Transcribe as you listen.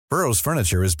Burrow's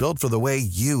furniture is built for the way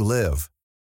you live.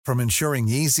 From ensuring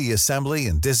easy assembly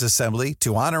and disassembly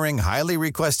to honoring highly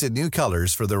requested new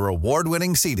colors for their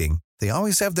award-winning seating, they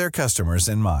always have their customers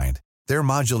in mind. Their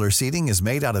modular seating is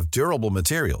made out of durable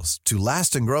materials to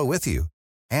last and grow with you.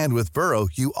 And with Burrow,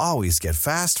 you always get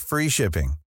fast, free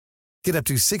shipping. Get up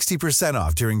to 60%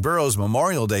 off during Burrow's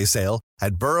Memorial Day sale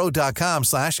at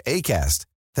burrow.com/ACAST.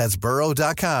 That's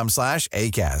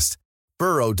burrow.com/ACAST.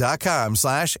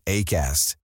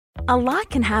 burrow.com/ACAST. A lot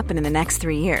can happen in the next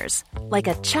 3 years. Like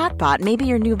a chatbot may be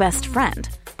your new best friend.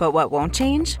 But what won't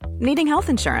change? Needing health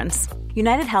insurance.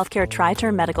 United Healthcare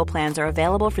Tri-Term Medical Plans are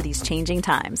available for these changing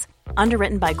times.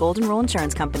 Underwritten by Golden Rule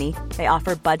Insurance Company, they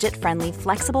offer budget-friendly,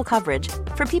 flexible coverage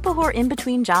for people who are in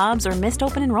between jobs or missed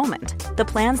open enrollment. The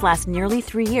plans last nearly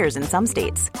 3 years in some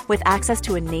states, with access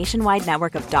to a nationwide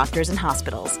network of doctors and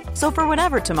hospitals. So for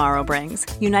whatever tomorrow brings,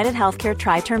 United Healthcare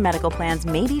Tri-Term Medical Plans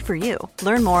may be for you.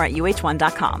 Learn more at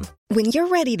uh1.com. When you're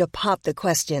ready to pop the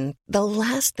question, the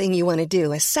last thing you want to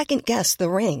do is second-guess the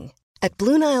ring. At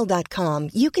BlueNile.com,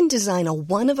 you can design a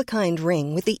one-of-a-kind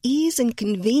ring with the ease and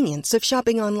convenience of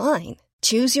shopping online.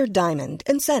 Choose your diamond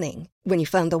and setting. When you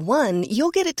find the one, you'll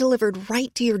get it delivered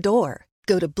right to your door.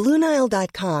 Go to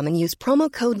BlueNile.com and use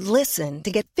promo code LISTEN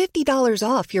to get $50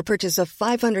 off your purchase of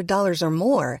 $500 or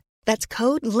more. That's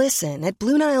code LISTEN at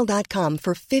BlueNile.com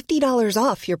for $50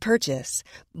 off your purchase.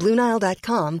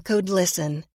 BlueNile.com, code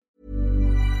LISTEN.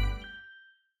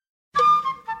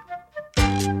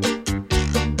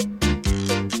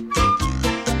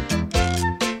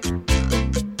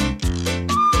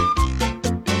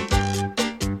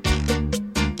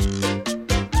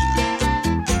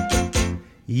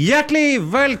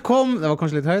 Hjertelig velkommen. Det var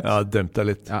kanskje litt høyt. Ja, dømt deg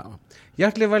litt. Ja.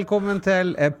 Hjertelig velkommen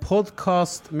til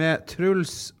podcast med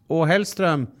Truls og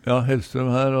Hellstrøm. Ja, Hellstrøm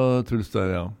her og Truls der,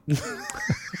 ja.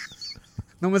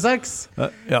 Nummer 6.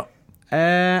 Ja.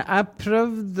 Jeg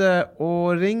prøvde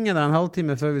å ringe deg en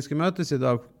halvtime før vi skulle møtes i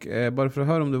dag, bare for å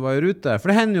høre om du var i rute. For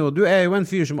det hender jo, du er jo en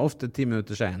fyr som ofte er 10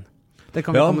 minutter sen. Det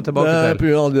kan vi komme tilbake til. Ja, på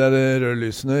grunn av alle de røde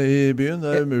lysene i byen.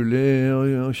 Det er umulig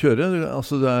å kjøre.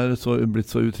 Altså, det er blitt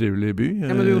så utrivelig by.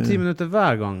 Ja, men du er jo 10 minutter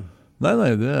hver gang. Nei, det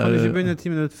er... Kan du ikke begynne 10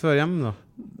 minutter før hjemme da?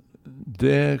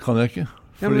 Det kan jeg ikke.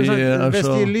 Ja, men hvis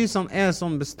de lysene er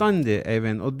sånn bestandig,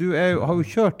 Eivind, og du har jo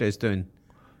kjørt det en stund.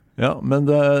 Ja,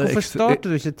 men det er... Hvorfor starter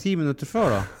du ikke 10 minutter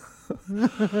før da?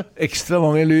 Ekstra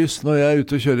mange lys når jeg er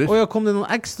ute og kjører. Ja, kom det noen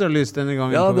ekstra lys denne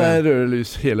gangen? Ja, det er røde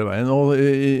lys hele veien. Og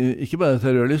ikke bare at det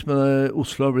er røde lys, men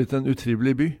Oslo har blitt en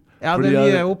utrivelig by. Ja, det er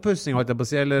mye oppussing, holdt jeg på å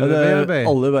si, eller veiarbeid.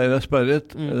 Alle veier er sperret.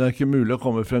 Det er ikke mulig å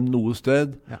komme frem noe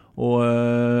sted. Ja. Og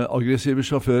aggressive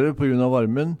sjåfører på grunn av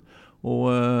varmen. Og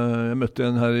jeg møtte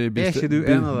en her i Er ikke du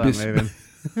en av dem, Eivind?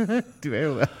 Du er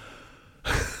jo det.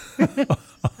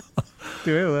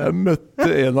 Du er jo det. Jeg møtte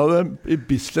en av dem i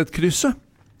Bislett-krysset.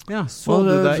 Ja, så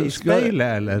du deg i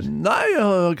speilet, eller? Nei, jeg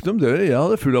hadde ikke noe om det. Jeg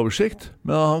hadde full oversikt.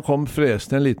 Men han kom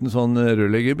fresende en liten sånn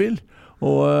rørleggerbil.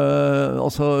 Og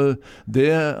altså,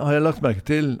 det har jeg lagt merke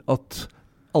til at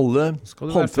alle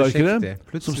håndverkere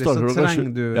som starter så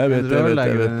trenger du en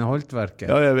rørlegger enn håndverker.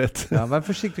 Ja, jeg vet. Ja, vær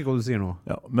forsiktig hva du sier nå.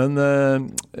 Ja, men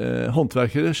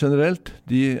håndverkere generelt,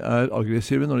 de er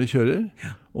aggressive når de kjører,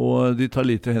 og de tar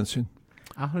lite hensyn.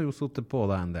 Jeg har jo suttet på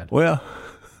deg en del. Åja.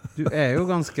 Du er jo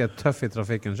ganske tøff i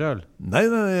trafikken selv. Nei,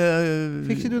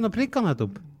 Fikk ikke du noen prikker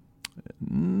nettopp?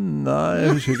 Nei, jeg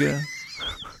husker ikke det.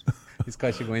 Vi skal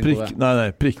ikke gå inn på det. Nei,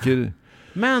 prikker.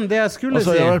 Men det jeg skulle si...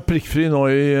 Altså, jeg har vært prikkfri nå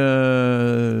i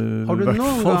hvert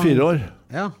fall 4 år.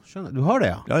 Ja, skjønner. Du har det,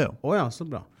 ja? Ja. Åja, så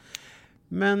bra.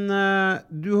 Men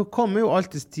du kommer jo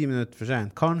alltid 10 minutter for sent.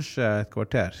 Kanskje et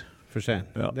kvarter for sent.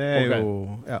 Ja, det er jo...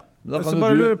 Ja. Da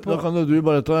kan du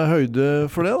bare ta høyde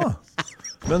for det, da.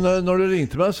 Men når du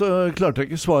ringte meg, så klarte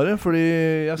jeg ikke svare, fordi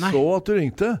jeg så at du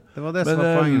ringte. Det var det som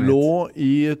var poenget mitt. Men jeg lå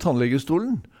i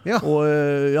tannlegestolen, og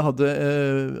jeg hadde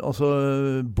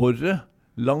borret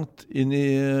langt inn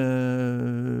i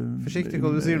forsiktig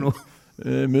hva du sier nå.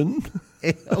 Munnen.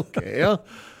 Ok, ja.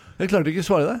 Jeg klarte ikke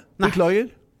svare deg. Beklager.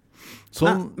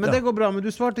 Sånn, men det går bra, men du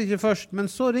svarte ikke først. Men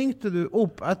så ringte du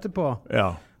opp etterpå.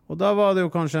 Ja. Og da var det jo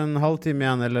kanskje en halvtime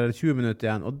igjen, eller 20 minutter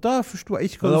igjen. Og da forstod jeg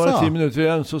ikke hva du sa. Da var det 10 minutter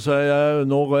igjen, så sa jeg,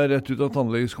 nå går jeg rett ut av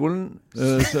tannlegeskolen.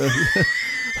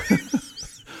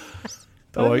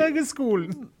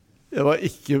 Tannlegeskolen? Jeg var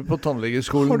ikke på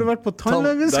tannlegeskolen. Har du vært på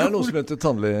tannlegeskolen? Det er noe som heter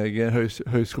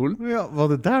tannlegehøyskolen. Ja,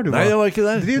 var det der du var? Nei, jeg var ikke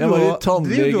der. Jeg var i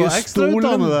tannlegestolen.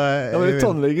 Jeg var i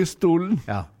tannlegestolen.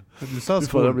 Ja, du sa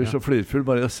skolen. Jeg blir så flirfull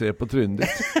bare jeg ser på trynet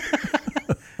ditt.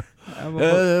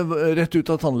 Rett ut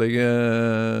av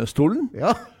tannlegestolen.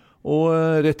 Ja. Og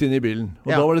rett inn i bilen.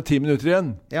 Og da var det 10 minutter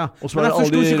igjen. Ja. Og så men jeg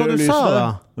forstod ikke hva du sa da.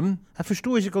 Jeg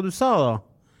forstod ikke hva du sa da.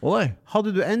 Nei.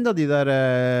 Hadde du enda de der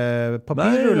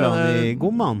papirrullene i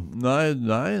gommene? Nei,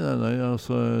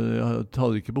 altså, jeg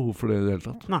hadde ikke behov for det i det hele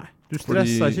tatt. Nei, du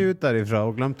stresset ikke ut derifra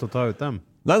og glemte å ta ut dem?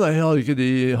 Nei, jeg hadde ikke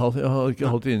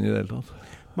hatt det inne i det hele tatt.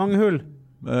 Mange hull?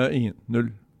 Ingen, null.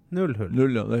 Null hull?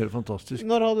 Null, ja, det er helt fantastisk.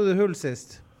 Når hadde du hull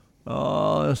sist?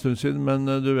 Ja, en stund siden, men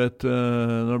du vet, når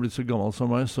jeg har blitt så gammel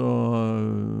som meg,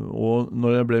 og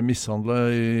når jeg ble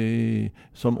mishandlet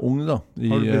som ung da. Har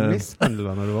du blitt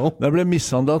mishandlet når du var ung? Jeg ble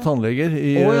mishandlet av tannleger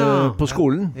på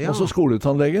skolen, også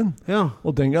skoletannlegen. Ja.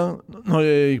 Og den gang, når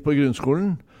jeg gikk på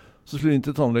grunnskolen, så skulle jeg inn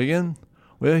til tannlegen,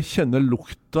 og jeg kjenner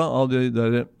lukta av de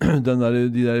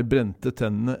der brente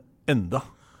tennene enda.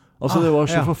 Altså, det var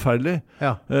så forferdelig.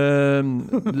 Ja. Det er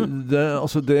noe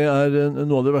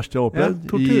av det verste jeg har opplevd.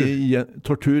 Tortur.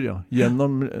 Tortur, ja. Jeg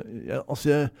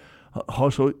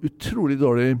har så utrolig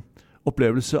dårlig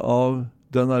opplevelse av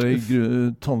den der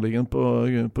tannlegen på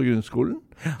grunnskolen.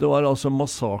 Det var altså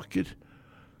massaker.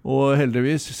 Og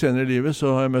heldigvis, senere i livet,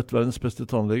 så har jeg møtt verdens beste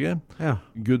tannlege. Ja.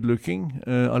 Good looking.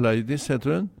 Aleidis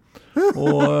heter hun.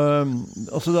 Og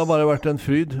altså det har bare vært en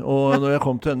fryd. Og når jeg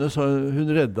kom til henne, så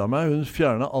hun redda meg. Hun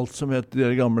fjernet alt som het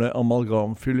de gamle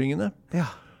amalgamfyllingene. Ja.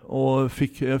 Og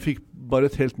jeg fikk bare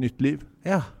et helt nytt liv.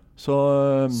 Ja. Så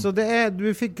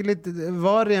du fikk litt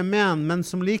varige men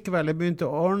som likevel begynte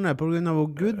å ordne på grunn av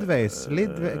goodways.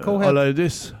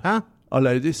 Aleidis. Hæ?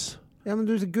 Aleidis. Ja, men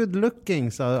du er good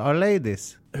looking, sa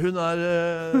Aleidis. Hun er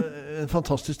en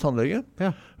fantastisk tannlege.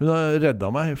 Ja. Hun har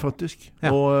redda meg, faktisk.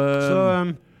 Ja.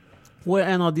 Og er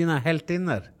en av dine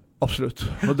heltinner. Absolutt.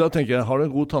 Og da tenker jeg, har du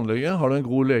en god tannlege, har du en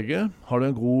god lege, har du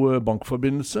en god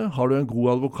bankforbindelse, har du en god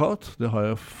advokat? Det har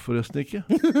jeg forresten ikke.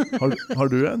 Har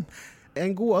du en?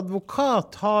 En god advokat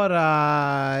har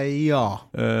jeg, ja.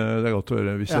 Det er godt å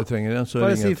høre. Hvis jeg trenger en, så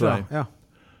ringer jeg til deg. Ja.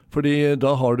 Fordi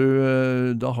da har du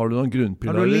noen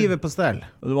grunnpilarer. Har du livet på stell?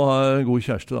 Du må ha en god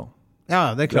kjæreste da. Ja,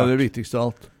 det er klart. Det er det viktigste av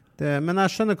alt. Men jeg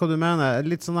skjønner hva du mener.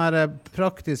 Litt sånne her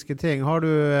praktiske ting. Har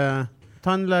du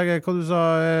tannlege, hva du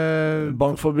sa?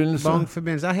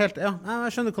 Bankforbindelse. Jeg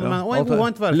skjønner hva du mener. Og en god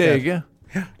håndverker. Lege.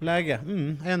 Ja, lege.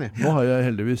 Enig. Nå har jeg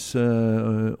heldigvis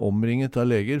omringet av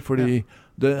leger, fordi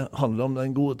det handler om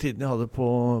den gode tiden jeg hadde på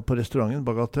restauranten,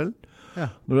 Bagatell. Ja.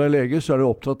 Når du er lege, så er du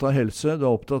opptatt av helse, du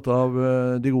er opptatt av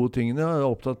de gode tingene, du er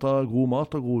opptatt av god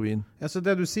mat og god vin. Ja, så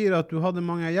det du sier at du hadde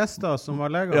mange gjester som var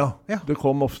leger? Ja. Det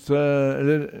kom ofte,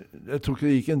 eller jeg tror ikke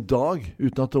det gikk en dag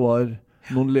uten at det var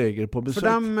noen leger på besøk.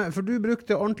 For du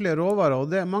brukte ordentlige råvarer, og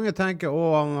mange tenker,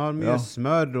 han har mye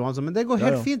smør, men det går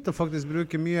helt fint å faktisk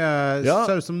bruke mye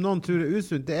saus som noen tror er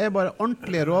usunt. Det er bare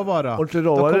ordentlige råvarer. Da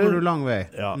kommer du lang vei.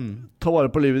 Ja. Ta vare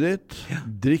på livet ditt,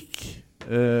 drikk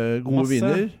gode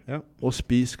viner, og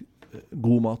spis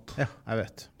god mat. Ja, jeg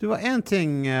vet. Det var en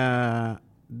ting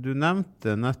du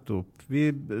nevnte nettopp. Vi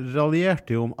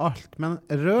raljerte jo om alt, men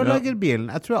rørleggerbilen,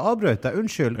 jeg tror jeg avbrøt deg,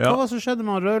 unnskyld. Hva var det som skjedde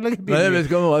med rørleggerbilen? Nei, jeg vet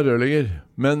ikke om det var rørlegger,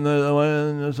 men det var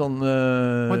en sånn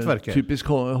typisk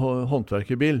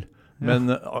håndverkerbil, men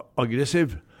aggressiv.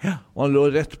 Og han lå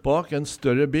rett bak en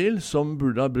større bil som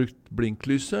burde ha brukt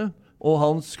blinklyset, og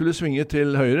han skulle svinge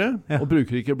til høyre, og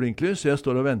bruker ikke blinklys, så jeg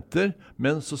står og venter,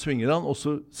 men så svinger han, og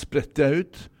så spretter jeg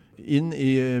ut inn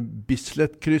i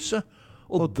Bislett-krysset,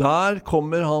 og der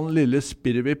kommer han lille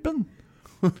spirrevippen.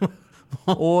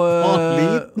 og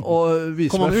viser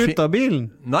kom han ut av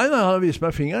bilen? Nei, han viser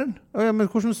meg fingeren. Men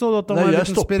hvordan så du at han var en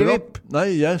liten spirrevipp?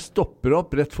 Nei, jeg stopper opp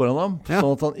rett foran ham,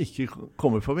 sånn at han ikke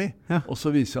kommer forbi. Og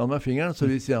så viser han meg fingeren, så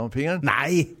viser jeg ham fingeren.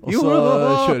 Nei! Og så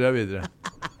kjører jeg videre.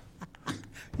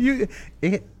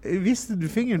 Visste du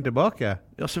fingeren tilbake?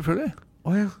 Ja, selvfølgelig.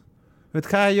 Vet du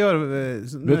hva jeg gjør?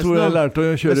 Vet du hvor jeg lærte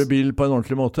å kjøre bil på en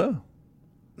ordentlig måte?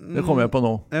 Det kommer jeg på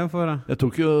nå. Jeg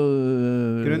tok jo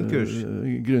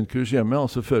grunnkurs hjemme,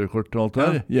 altså førerkort og alt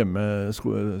der. Hjemme,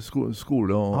 skole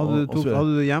og Hadde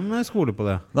du hjemmeskole på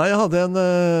det? Nei, jeg hadde en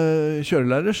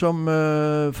kjørelærer som,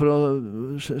 for å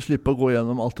slippe å gå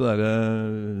gjennom alt det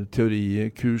der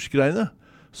teorikursgreiene,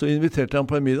 så inviterte han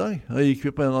på en middag. Da gikk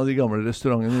vi på en av de gamle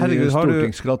restaurantene i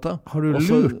Stortingsgata. Har du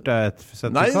lurt deg et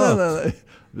sertifikat? Nei.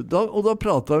 Og da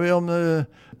pratet vi om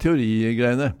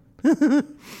teorigreiene.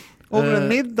 Over en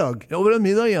middag? Ja, over en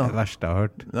middag, ja. Det verste jeg har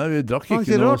hørt. Nei, vi drakk ikke noe.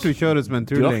 Det er rart du kjører som en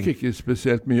tulling. Drakk ikke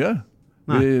spesielt mye.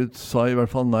 Nei. Vi sa i hvert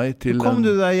fall nei til kom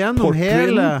du deg gjennom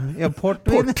hele... Ja,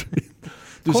 portvin.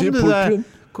 Du sier portvin.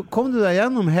 Kom du deg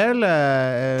gjennom hele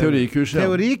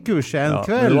teorikurset en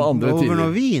kveld over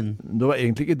noe vin? Det var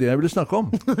egentlig ikke det jeg ville snakke om.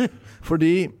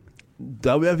 Fordi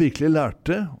der hvor jeg virkelig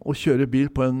lærte å kjøre bil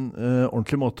på en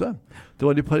ordentlig måte, det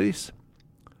var i Paris.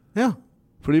 Ja.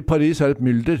 Fordi Paris er et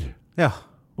mylder. Ja.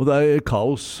 Og det er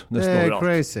kaos nesten overalt. Det er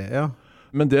crazy, ja.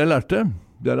 Men det jeg lærte,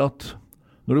 det er at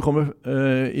Når du kommer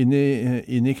inn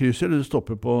i krysset, eller du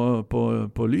stopper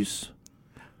på lys,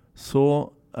 så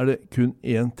det kun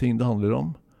én ting det handler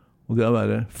om, og det å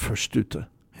være først ute.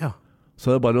 Ja.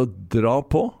 Så det bare å dra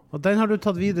på. Og den har du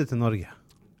tatt videre til Norge?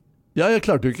 Ja, jeg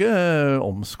klarte jo ikke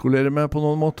omskolere meg på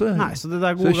noen måte. Nei, så det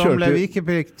der gode gamle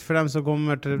vikeplikt for dem som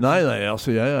kommer til... Nei,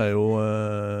 altså jeg jo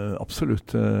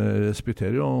absolutt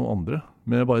respekterer jo andre.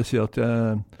 Men jeg bare sier at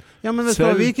jeg... Ja, men hvis du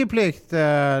har vikeplikt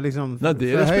liksom nei,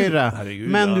 fra høyre,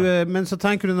 herregud, men så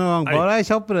tenker du noen gang, bare jeg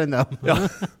kjappere enn dem. Ja,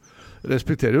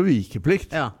 respekterer jo vikeplikt.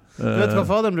 Ja, du vet hva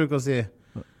faderen bruker å si?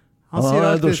 Han sier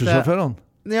alltid... dosjesjåfør, han.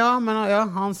 Ja, men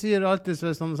han sier alltid,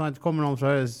 hvis han kommer noen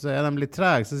fra høyre, så de litt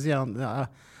treg, så sier han... Ja,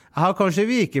 jeg har kanskje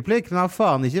vikeplikt, men jeg har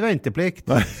faen ikke venteplikt.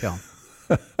 Ja.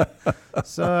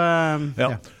 Så,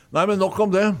 ja. Nei, men nok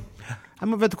om det.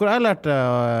 Vet du hvor jeg lærte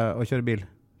å kjøre bil?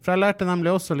 For jeg lærte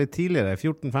nemlig også litt tidligere,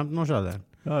 14-15 år siden.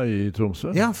 Ja, i Tromsø.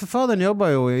 Ja, for faderen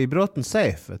jobbet jo i Bråten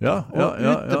Safe.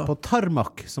 Ute på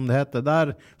Tarmac, som det heter,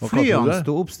 der flyene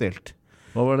stod oppstilt.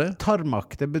 Hva var det?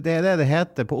 Tarmac, det det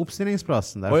heter på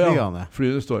oppstillingsplassen der flyene. Ja,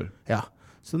 flyene står. Ja,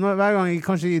 så hver gang,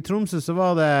 kanskje i Tromsø, så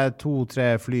var det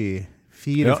 2-3 fly,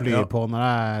 4 fly på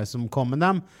når som kom,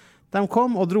 men de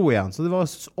kom og dro igjen, så det var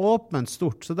åpent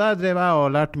stort, så der drev jeg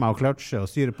og lærte meg å kløtsje og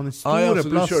styre på den store plassen.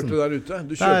 Så du kjørte der ute?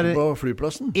 Du kjørte på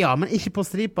flyplassen? Ja, men ikke på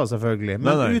stripa selvfølgelig,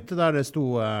 men ute der det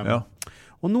stod...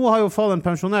 Og nå har jo faderen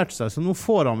pensjonert seg, så nå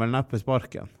får han vel neppe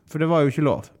sparken, for det var jo ikke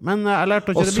lov. Men jeg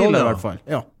lærte å kjøre bil i hvert fall.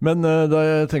 Ja. Men da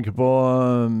jeg tenker på,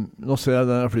 nå ser jeg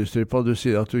den flystripa, du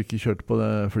sier at du ikke kjørte på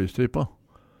den flystripa,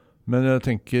 men jeg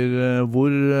tenker, hvor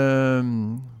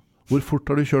fort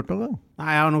har du kjørt noen gang?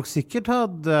 Nei, jeg har nok sikkert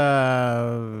hatt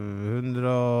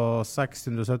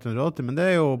 160, 170, 180, men det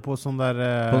jo på sånn der...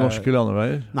 På norske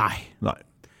landeveier? Nei.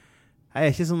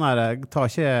 Jeg ikke sånn der,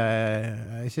 jeg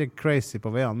er ikke crazy på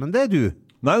veiene, men det du.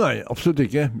 Nei, absolutt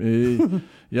ikke.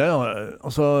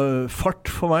 Altså, fart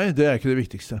for meg, det ikke det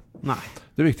viktigste. Nei.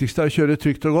 Det viktigste å kjøre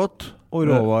trygt og godt. Og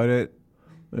råvarer.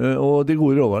 Og de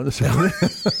gode råvarene, ser du.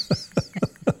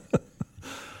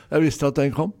 Jeg visste at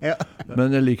den kom,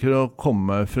 men jeg liker å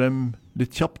komme frem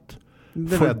litt kjapt,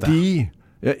 fordi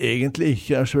jeg egentlig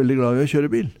ikke så veldig glad i å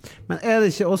kjøre bil. Men det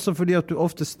ikke også fordi at du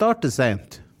ofte starter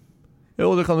sent?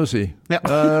 Jo, det kan du si.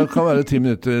 Jeg kan være 10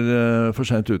 minutter for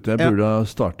sent ute. Jeg burde ha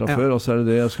startet før, og så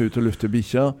det jeg skal ut og lufte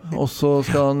bikkja, og så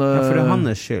skal han... for det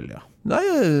hans skyld, Nei,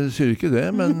 jeg sier ikke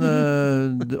det, men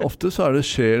ofte så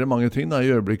skjer det mange ting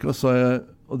i øyeblikket,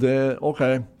 og det,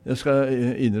 ok, jeg skal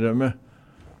innrømme.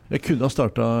 Jeg kunne ha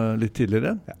startet litt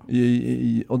tidligere,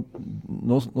 og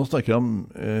nå snakker jeg om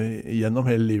gjennom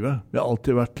hele livet. Jeg har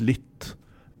alltid vært litt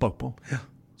bakpå. Ja.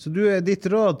 Så ditt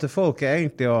råd til folk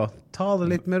egentlig å ta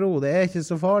det litt med ro, det ikke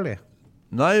så farlig?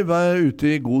 Nei, vær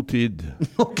ute i god tid.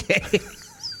 Ok.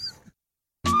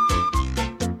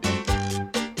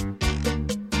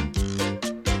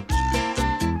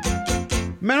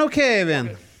 Men ok,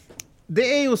 Eivind. Det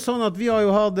jo sånn at vi har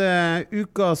jo hatt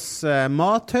ukas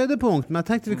mathøydepunkt, men jeg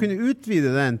tenkte vi kunne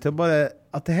utvide den til bare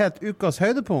at det heter ukas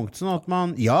høydepunkt, sånn at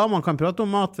man kan prate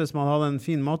om mat hvis man hadde en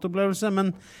fin matopplevelse,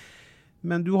 men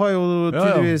du har jo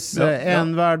tydeligvis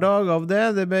en hver dag av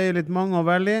det ble litt mange og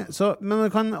veldig, men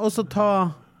du kan også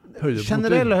ta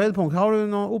generelle høydepunkt. Har du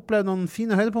opplevd noen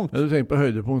fine høydepunkt? Ja, du tenker på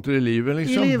høydepunkter i livet,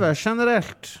 liksom? I livet,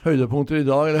 generelt. Høydepunkter i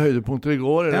dag, eller høydepunkter i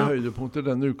går, eller høydepunkter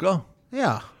denne uka?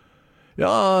 Ja. Ja,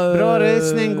 bra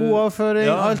reisning, god avføring,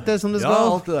 alt det som det skal. Ja,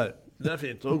 alt det der. Det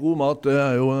fint, og god mat det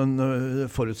jo en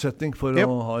forutsetning for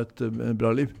å ha et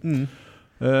bra liv.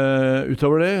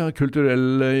 Utover det,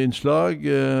 kulturelle innslag,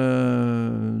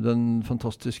 den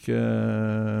fantastiske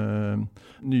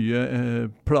nye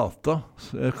plata,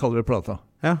 jeg kaller det plata.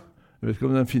 Ja. Jeg vet ikke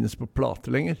om den finnes på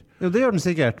plate lenger. Jo, det gjør den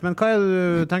sikkert, men hva det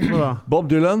du tenker på da? Bob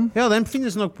Dylan. Ja, den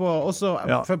finnes nok også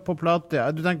på plate.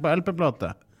 Du tenker på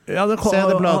LP-plate. Ja,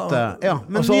 CD-plate.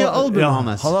 Men altså, nye albumet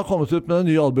hans. Han har kommet ut med det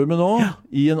nye albumet nå,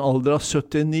 i en alder av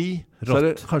 79. Så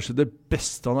det kanskje det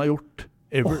beste han har gjort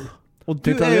ever. Og du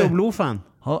jo blodfan.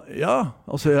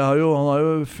 Altså han har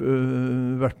jo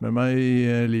vært med meg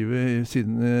i livet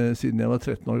siden jeg var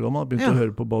 13 år gammel. Begynte å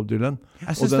høre på Bob Dylan.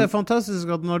 Jeg synes det fantastisk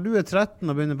at når du 13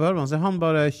 og begynner på å høre, så han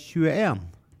bare 21.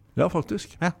 Ja,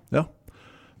 faktisk. Ja.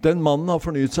 Den mannen har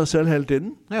fornyet seg selv hele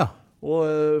tiden. Ja. Og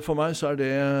for meg så det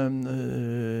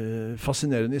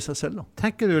fascinerende i seg selv da.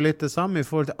 Tenker du litt det samme i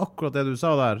forhold til akkurat det du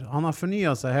sa der? Han har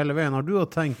fornyet seg hele veien. Har du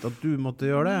tenkt at du måtte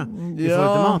gjøre det i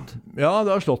forhold til mat? Ja, det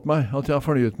har slått meg at jeg har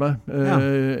fornyet meg.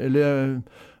 Eller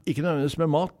ikke nødvendigvis med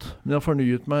mat, men jeg har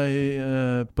fornyet meg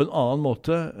på en annen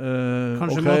måte.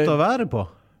 Kanskje måte å være på?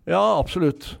 Ja,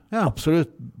 absolutt.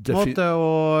 Absolutt. Måte å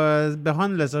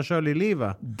behandle seg selv i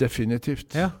livet?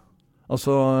 Definitivt. Ja.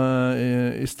 Altså,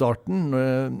 i starten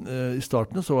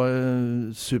så var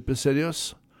jeg superseriøs.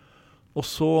 Og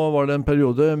så var det en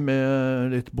periode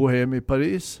med litt bohem i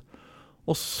Paris.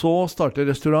 Og så starter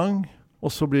restaurant,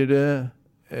 og så blir det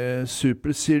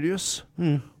super serious.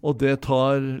 Og det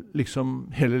tar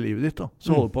liksom hele livet ditt da.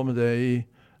 Så holder på med det i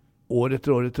år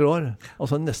etter år etter år.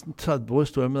 Altså nesten 30 år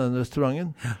står jeg med den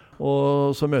restauranten.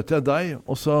 Og så møter jeg deg,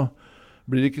 og så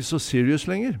blir det ikke så serious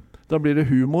lenger. Da blir det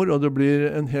humor, og det blir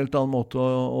en helt annen måte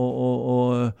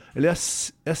eller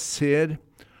jeg ser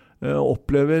og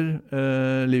opplever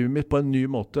livet mitt på en ny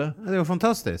måte. Det er jo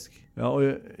fantastisk.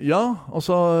 Ja,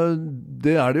 altså,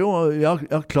 det er det jo. Jeg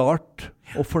har klart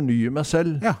å fornye meg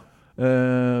selv. Ja.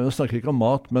 Jeg snakker ikke om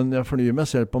mat, men jeg fornyer meg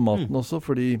selv på maten også,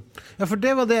 fordi... Ja, for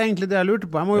det var det egentlig det jeg lurte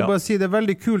på. Jeg må jo bare si, det er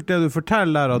veldig kult det du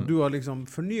forteller der, at du har liksom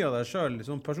fornyet deg selv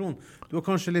som person. Du har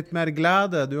kanskje litt mer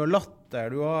glede, du har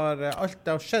latter, du har alt,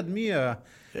 det har skjedd mye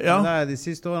med deg de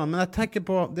siste årene. Men jeg tenker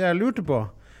på, det jeg lurte på,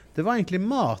 det var egentlig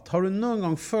mat. Har du noen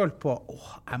gang følt på,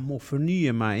 jeg må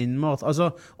fornye meg innen mat?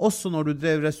 Altså, også når du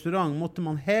drev restaurant, måtte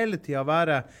man hele tiden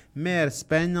være mer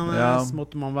spennende,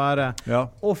 måtte man være...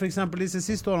 Og for eksempel disse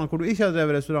siste årene hvor du ikke har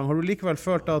drevet restaurant, har du likevel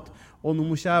følt at, nå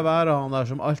må ikke jeg være han der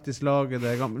som alltid lager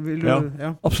det.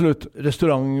 Absolutt.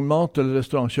 Restaurantmat eller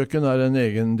restaurantkjøkken er en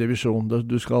egen divisjon.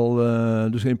 Du skal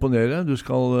imponere, du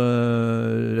skal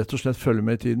rett og slett følge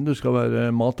med i tiden.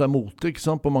 Mat er mote, ikke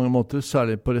sant? På mange måter,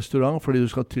 særlig på restaurant, fordi du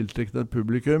skal tiltrekke deg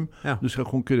publikum. Du skal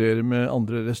konkurrere med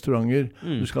andre restauranter.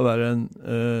 Du skal være en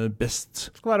best.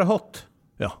 Du skal være hot.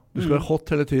 Ja, du skal være hot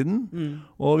hele tiden.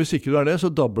 Og hvis ikke du er det, så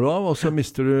dabber du av, og så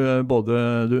mister du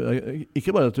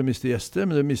ikke bare at du mister gjester,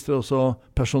 men du mister også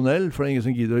personell, for det er ingen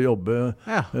som gidder å jobbe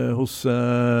hos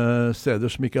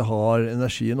steder som ikke har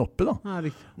energien oppe da.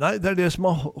 Nei, det er det som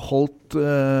har holdt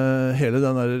hele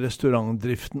den der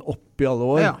restaurantdriften oppe i alle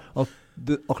år.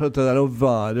 Akkurat det der å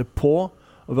være på,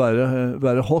 å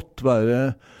være hot,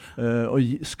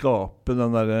 og skape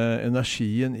den der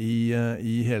energien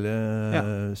i hele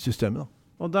systemet da.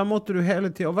 Og da måtte du hele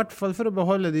tiden, og i hvert fall for å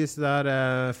beholde disse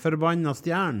der forbanna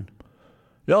stjernene.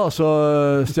 Ja, altså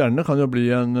stjernene kan jo bli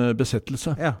en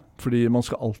besettelse. Fordi man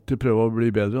skal alltid prøve å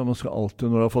bli bedre, og man skal alltid,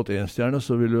 når du har fått 1 stjerne,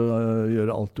 så vil du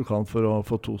gjøre alt du kan for å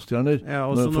få 2 stjerner. Ja,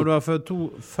 og så når du har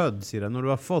når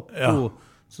du har fått 2,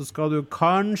 så skal du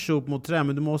kanskje opp mot 3,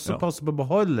 men du må også passe på å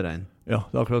beholde den. Ja,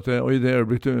 det er akkurat det. Og i det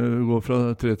øyeblikk du går fra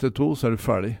 3 til 2, så er du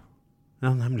ferdig.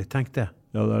 Ja, nemlig. Tenk det.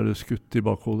 Ja, det er det skutt i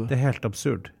bakhodet. Det er helt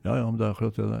absurd. Ja, men det er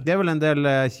akkurat det der. Det er vel en del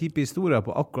kjipe historier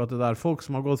på akkurat det der. Folk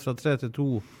som har gått fra 3 til 2.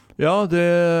 Ja, det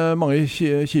er mange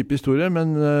kjipe historier,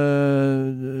 men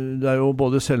det er jo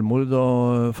både selvmord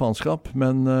og faenskap.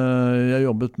 Men jeg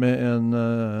jobbet med en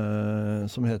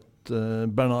som het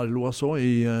Bernard Loiseau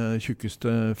i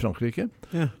tjukkeste Frankrike.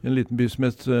 En liten by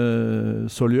som het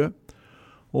Saulieu.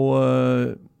 Og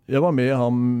jeg var med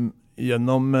ham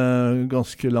gjennom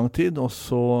ganske lang tid, og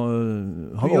så...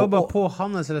 Du jobbet på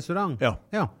hans restaurant?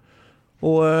 Ja.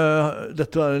 Og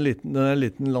dette er en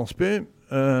liten landsby,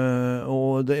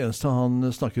 og det eneste han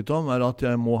snakket om er at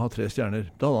jeg må ha 3 stjerner.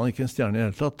 Da hadde han ikke en stjerne i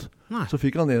hele tatt. Så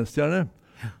fikk han 1 stjerne,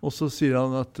 og så sier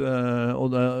han at,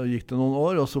 og da gikk det noen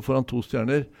år, og så får han 2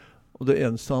 stjerner, og det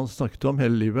eneste han snakket om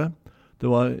hele livet, det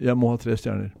var jeg må ha 3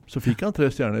 stjerner. Så fikk han 3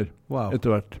 stjerner etter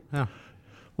hvert.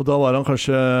 Og da var han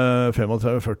kanskje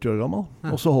 35-40 år gammel.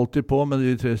 Og så holdt de på med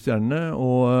de 3 stjernene.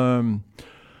 Og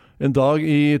en dag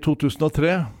i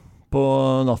 2003, på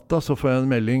natta, så får jeg en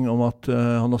melding om at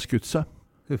han har skutt seg.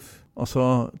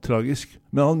 Altså, tragisk.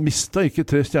 Men han mistet ikke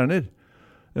 3 stjerner.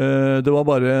 Det var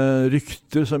bare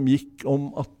rykter som gikk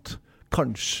om at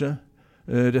kanskje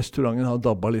restauranten har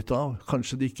dabbet litt av.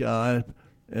 Kanskje det ikke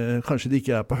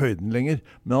er på høyden lenger.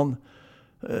 Men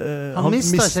han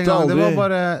mistet ikke engang, det var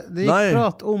bare det gikk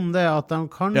prat om det at de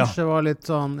kanskje var litt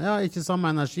sånn, ikke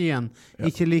samme energien,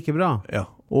 ikke like bra.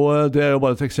 Og det er jo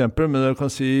bare et eksempel, men jeg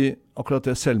kan si akkurat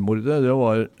det selvmordet, det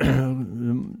var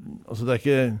altså det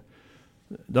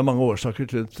er mange årsaker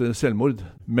til et selvmord,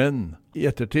 men i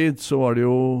ettertid så var det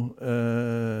jo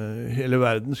hele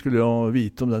verden skulle jo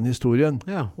vite om den historien,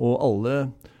 og alle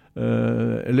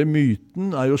eller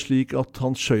myten er jo slik at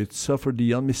han skjøt seg fordi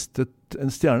han mistet en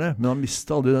stjerne, men han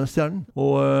mistet aldri den stjernen.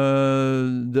 Og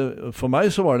for meg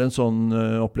så var det en sånn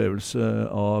opplevelse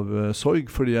av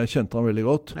sorg, fordi jeg kjente han veldig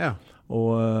godt.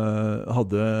 Og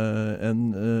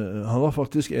han var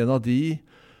faktisk en av de,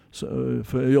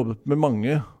 for jeg jobbet med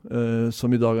mange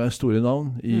som i dag er store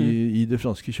navn i det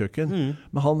franske kjøkken.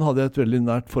 Men han hadde et veldig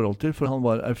nært forhold til, for han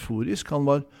var euforisk, han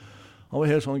var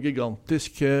helt sånn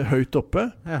gigantisk høyt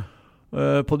oppe.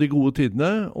 på de gode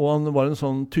tidene, og han var en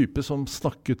sånn type som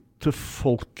snakket til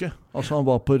folket. Altså han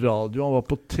var på radio, han var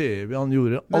på TV, han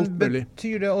gjorde alt mulig. Men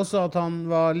betyr det også at han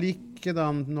var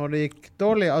likedan når det gikk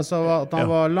dårlig? Altså at han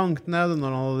var langt nede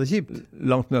når han hadde kjipt?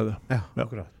 Langt nede. Ja,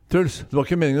 akkurat. Truls, det var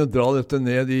ikke meningen å dra dette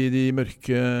ned i de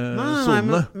mørke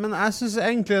zonene. Men jeg synes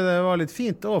egentlig det var litt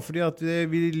fint også, fordi at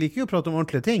vi liker jo å prate om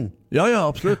ordentlige ting. Ja,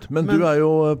 absolutt. Men du er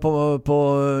jo på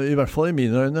i hvert fall i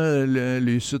mine øyne,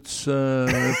 lysets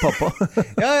pappa.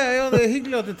 ja, det er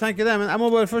hyggelig at du tenker det, men jeg må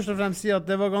bare først og fremst si at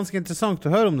det var ganske interessant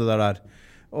å høre om det der.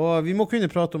 Og vi må kunne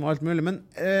prate om alt mulig. Men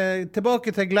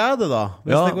tilbake til glede da,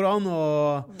 hvis det går an å...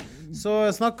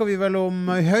 Så snakker vi vel om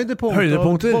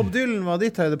høydepunkter. Bob Dylan var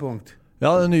ditt høydepunkt.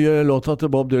 Ja, den nye låta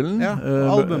til Bob Dylan. Ja,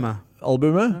 albumet. Ja.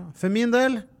 For min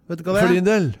del, vet du hva det er? For din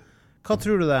del? Hva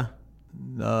tror du det?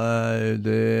 Nei,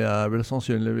 det er vel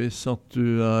sannsynligvis at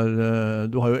du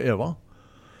har jo Eva.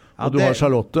 Og du har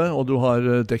Charlotte, og du har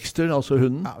Dexter, altså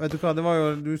hunden. Ja, vet du hva,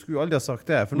 du skulle jo aldri ha sagt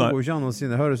det, for nå går jo ikke an å si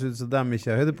det høres ut som dem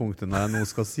ikke er høydepunktet når jeg nå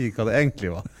skal si hva det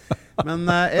egentlig var. Men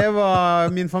Eva,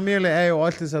 min familie er jo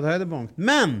alltid sett høydepunkt.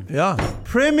 Men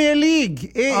Premier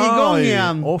League er i gang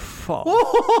igjen! faen!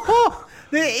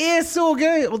 Det er så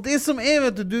gøy! Og det som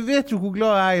vet du vet jo hvor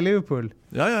glad jeg er i Liverpool.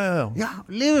 Ja,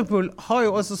 Liverpool har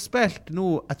jo altså spilt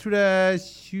nå, jeg tror det er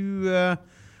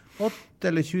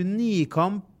 28 eller 29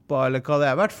 kamper, eller hva det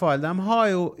er. I hvert fall,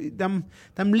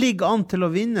 de ligger an til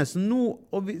å vinne, så nå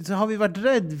så har vi vært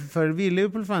redd for, vi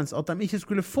Liverpool-fans, at de ikke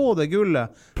skulle få det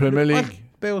gullet. Premier League.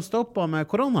 Alt ble jo stoppet med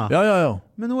korona. Ja.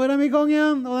 Men nå er de i gang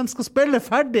igjen, og de skal spille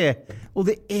ferdig.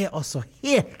 Og det er altså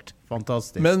helt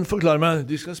fantastisk. Men forklar meg,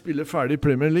 de skal spille ferdig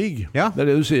Premier League. Ja. Det er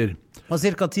det du sier. Og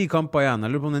cirka 10 kamper igjen.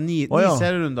 Jeg lurer på om det er 9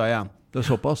 serierunder igjen. Det er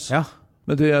såpass. Ja.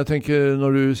 Men det jeg tenker, når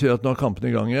du sier at nå er kampen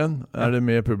i gang igjen, er det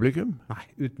med publikum? Nei,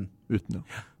 uten. Uten, ja.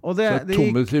 Og så det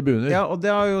tomme tribuner. Ja, og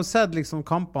det har jo sett liksom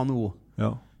kamper nå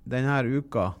denne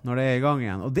uka, når det er i gang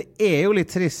igjen. Og det er jo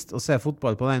litt trist å se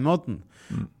fotball på den måten.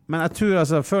 Men jeg tror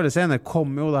altså, før eller senere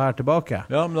kommer jo det her tilbake.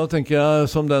 Ja, men da tenker jeg,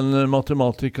 som den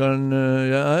matematikeren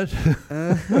jeg er,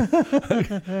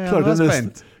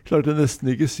 klarte nesten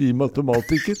ikke si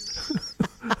matematiker.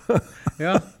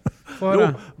 Ja, jo,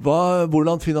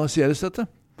 hvordan finansieres dette?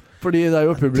 Fordi det er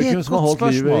jo publikum som har holdt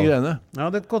livet i greiene. Ja,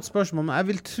 det er et godt spørsmål, men jeg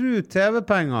vil tro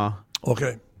TV-penger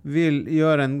vil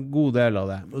gjøre en god del av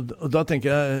det. Og da tenker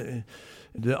jeg,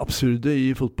 det absurde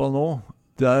i fotball nå,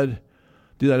 det er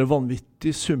de der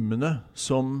vanvittige summene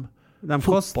som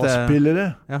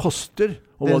fotballspillere koster,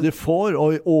 og hva de får,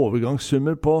 og i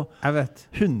overgangssummer på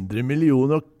 100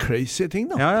 millioner og crazy ting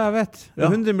da. Ja, jeg vet.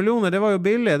 100 millioner, det var jo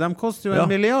billig. De koster jo 1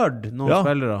 milliard, noen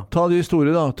spillere. Ta de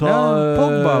store da.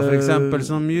 Pogba for eksempel,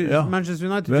 som Manchester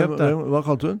United kjøpte. Hva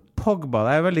kalte hun? Pogba,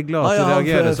 jeg er veldig glad til å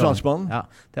reagere sånn. Franskmannen. Ja,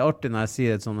 det er artig når jeg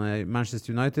sier et sånt Manchester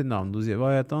United-navn. Du sier, hva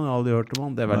heter han? Jeg har aldri hørt om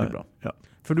han. Det er veldig bra. Ja.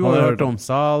 For du har hørt om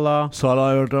Salah. Salah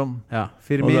har jeg hørt om. Ja,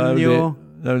 Firmino.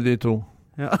 Det er de to.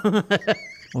 Ja.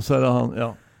 Og så er det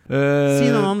han, si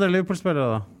noen andre Liverpool-spillere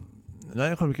da. Nei,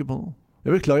 jeg kommer ikke på noe.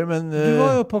 Jeg beklager, men du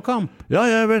var jo på kamp. Ja,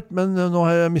 jeg vet, men nå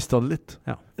har jeg mistet det litt.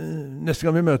 Neste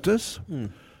gang vi møtes,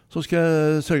 så skal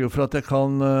jeg sørge for at jeg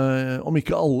kan, om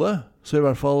ikke alle, så i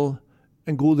hvert fall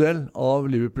en god del av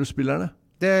Liverpool-spillerne.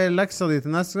 Det er leksa di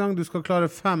til neste gang. Du skal klare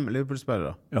 5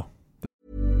 Liverpool-spillere. Ja.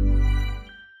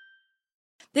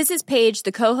 This is Paige,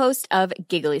 the co-host of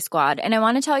Giggly Squad, and I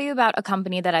want to tell you about a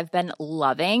company that I've been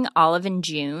loving, Olive &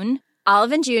 June.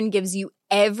 Olive & June gives you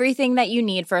everything that you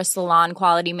need for a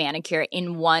salon-quality manicure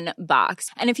in one box.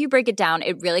 And if you break it down,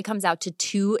 it really comes out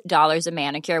to $2 a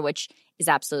manicure, which is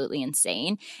absolutely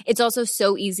insane. It's also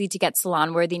so easy to get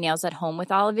salon-worthy nails at home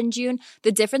with Olive & June.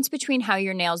 The difference between how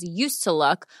your nails used to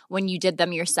look when you did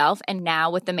them yourself and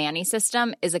now with the Mani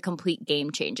system is a complete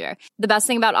game changer. The best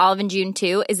thing about Olive & June,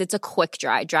 too, is it's a quick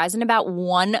dry. Dries in about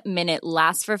 1 minute,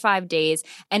 lasts for 5 days,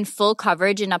 and full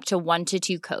coverage in up to 1 to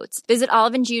 2 coats. Visit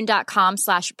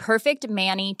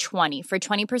oliveandjune.com/perfectmani20 for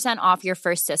 20% off your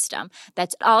first system.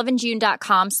 That's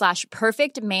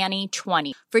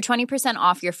oliveandjune.com/perfectmani20 for 20%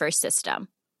 off your first system.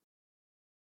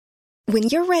 When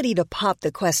you're ready to pop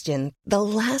the question, the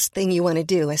last thing you want to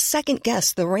do is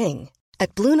second-guess the ring.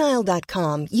 At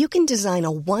BlueNile.com, you can design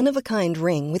a one-of-a-kind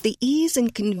ring with the ease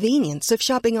and convenience of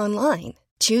shopping online.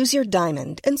 Choose your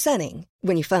diamond and setting.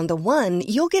 When you find the one,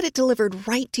 you'll get it delivered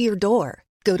right to your door.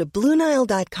 Go to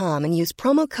BlueNile.com and use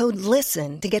promo code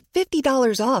LISTEN to get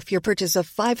 $50 off your purchase of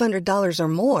 $500 or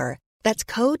more. That's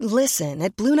code LISTEN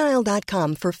at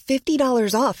BlueNile.com for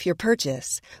 $50 off your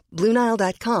purchase.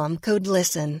 BlueNile.com, code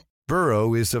LISTEN.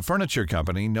 Burrow is a furniture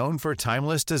company known for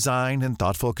timeless design and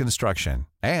thoughtful construction,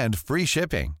 and free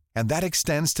shipping, and that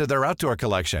extends to their outdoor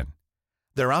collection.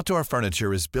 Their outdoor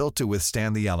furniture is built to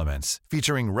withstand the elements,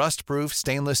 featuring rust-proof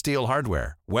stainless steel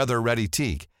hardware, weather-ready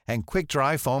teak, and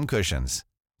quick-dry foam cushions.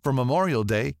 For Memorial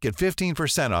Day, get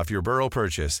 15% off your Burrow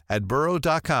purchase at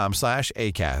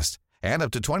burrow.com/ACAST and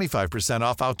up to 25%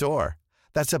 off outdoor.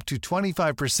 That's up to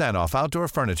 25% off outdoor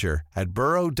furniture at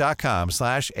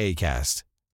burrow.com/ACAST.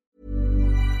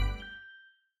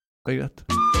 Det greit.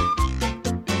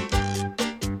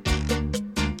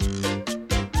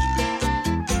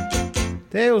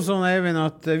 Det jo sånn, Eivind,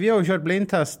 at vi har jo kjørt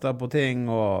blindtester på ting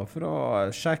og for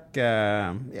å sjekke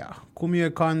hvor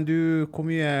mye kan du,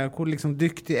 hvor liksom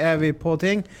dyktig vi på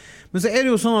ting. Men så det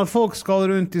jo sånn at folk skal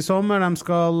rundt i sommer, de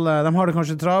har det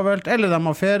kanskje travelt, eller de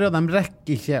har ferie, og de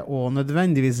rekker ikke å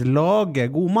nødvendigvis lage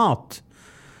god mat.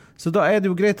 Så da det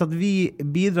jo greit at vi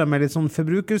bidrar med litt sånn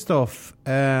forbrukerstoff,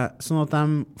 sånn at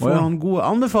de får noen gode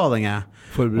anbefalinger.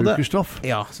 Forbrukerstoff?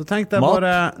 Ja, så tenkte jeg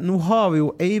bare, nå har vi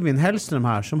jo Eivind Hellstrøm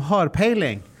her, som har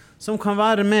peiling, som kan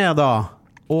være med da,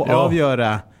 og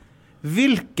avgjøre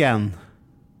hvilken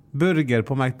burger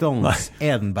på McDonald's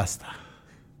den beste.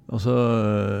 Altså...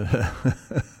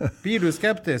 Blir du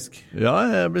skeptisk? Ja,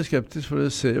 jeg blir skeptisk, for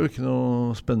det ser jo ikke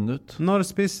noe spennende ut. Når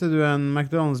spiste du en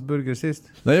McDonald's burger sist?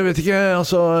 Nei, jeg vet ikke.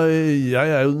 Altså,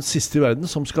 jeg jo den siste i verden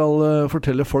som skal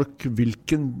fortelle folk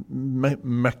hvilken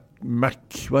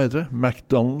hva heter det?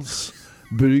 McDonald's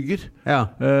burger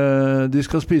de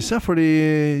skal spise,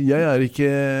 fordi jeg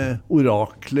ikke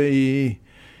oraklet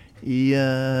i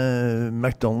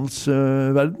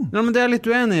McDonald's-verden. Ja, men det jeg litt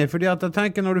uenig i, fordi at jeg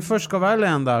tenker når du først skal velge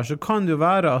en der, så kan det jo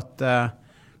være at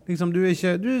liksom du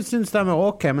synes de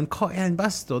ok, men hva den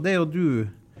beste? Og det jo du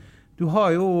har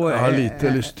jo... Jeg har lite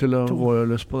lyst til å gå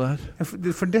løs på det her.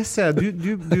 For det ser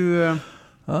jeg,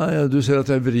 Ja, du ser at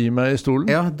jeg vrir meg i stolen.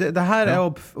 Ja, det her å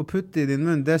putte i din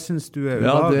munn, det synes du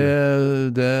ubehagelig.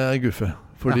 Ja, det guffe.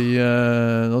 Fordi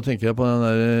nå tenker jeg på den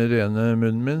der rene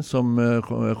munnen min, som jeg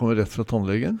kommer rett fra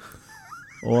tannlegen,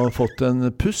 og har fått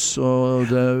en puss. Og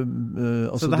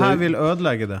altså så det her vil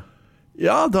ødelegge det?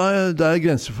 Ja, det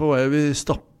grenser for hva jeg vil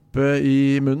stappe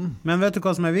i munnen. Men vet du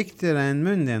hva som viktigere enn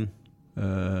munnen din?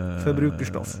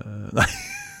 Forbrukerstoff. Nei.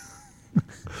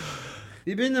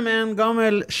 Vi begynner med en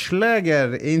gammel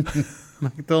sleger innen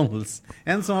McDonald's.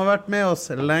 En som har vært med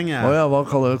oss lenge. Åja, hva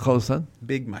kalles den?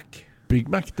 Big Mac. Big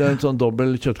Mac, det en sånn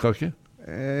dobbel kjøttkake?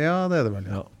 Ja, det det vel,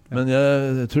 ja. Men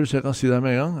jeg tror jeg kan si deg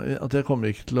med en gang at jeg kommer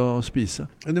ikke til å spise.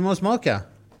 Du må smake?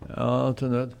 Ja, til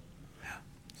nød.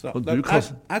 Så,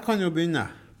 jeg kan jo begynne.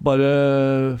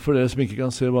 Bare for dere som ikke kan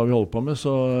se hva vi holder på med,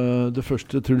 så det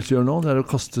første Truls gjør nå, det å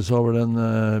kaste seg over den,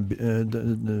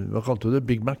 hva kalte du det?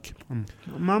 Big Mac.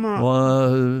 Mamma.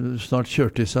 Og snart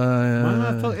kjørte i seg...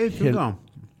 Mamma,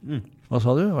 Hva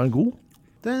sa du? Var den god?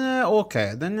 Den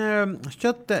ok.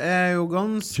 Kjøttet jo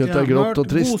ganske kjøttet grått og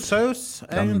trist. God saus.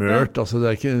 Ja, mørt, altså du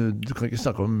kan ikke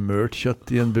snakke om mørt kjøtt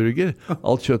i en burger.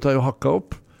 Alt kjøttet jo hakket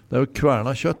opp. Det jo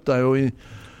kverna kjøtt. Det jo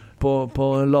på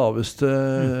laveste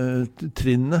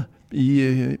trinnet i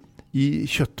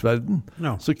kjøttverden.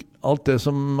 Ja. Så alt det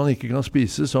som man ikke kan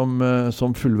spise som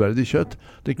fullverdig kjøtt,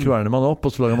 det kverner man opp, og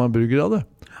så lager man burger av det.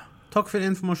 Takk for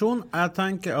informasjon. Jeg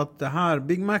tenker at det her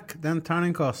Big Mac, den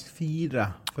terningkast 4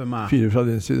 for meg. 4 fra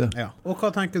din side. Ja. Og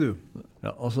hva tenker du?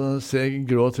 Ja, altså den ser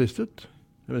grå og trist ut.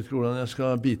 Jeg vet ikke hvordan jeg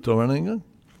skal bite over den en gang.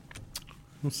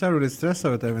 Nå ser du litt stresset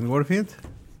ut, Eivind. Går det fint?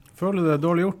 Føler du det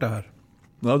dårlig gjort det her?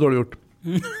 Ja, dårlig gjort.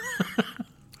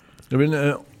 Jeg vil...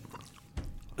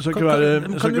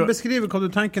 Kan du beskrive hva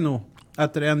du tenker nå,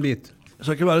 etter en bit? Jeg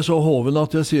skal ikke være så hoven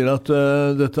at jeg sier at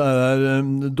dette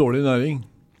dårlig næring.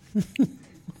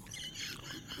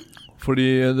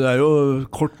 Fordi det jo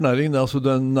kort næring, altså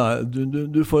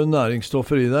du får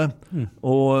næringsstoffer i deg,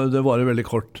 og det varer veldig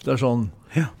kort. Det sånn,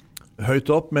 høyt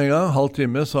opp med en gang, halv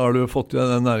time, så har du fått i deg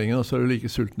den næringen, og så du like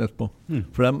sulten etterpå.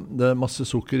 For det masse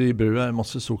sukker i brødet,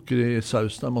 masse sukker i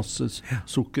sausen, det masse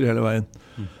sukker hele veien.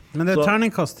 Men det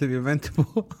terningkastet vi venter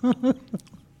på.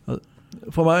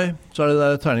 For meg så det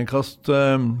der terningkast 2.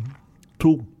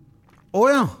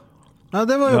 Ja. Ja,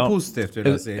 det var jo positivt,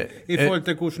 vil jeg si. I forhold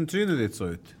til hvordan trynet ditt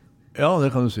så ut. Ja,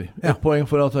 det kan du si. Et poeng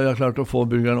for at jeg har klart å få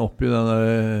burgeren opp i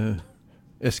denne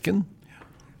esken.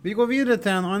 Vi går videre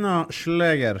til en annen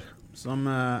sleger, som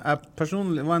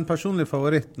var en personlig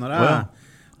favoritt. Når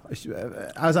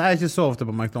jeg ikke så ofte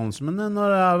på McDonald's, men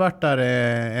når jeg har vært der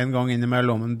en gang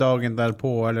innimellom, en dagen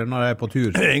derpå, eller når jeg på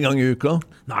tur. En gang i uka?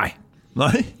 Nei.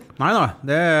 Nei? Nei,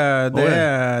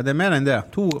 det mer enn det.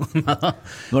 2.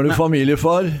 Når du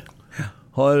familiefar,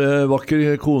 har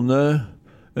vakker kone,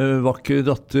 vakker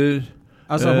datter.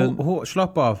 Altså,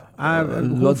 slapp av.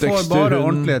 Hun får bare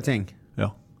ordentlige ting. Ja.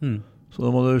 Så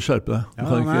da må du skjerpe deg. Nei,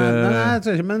 jeg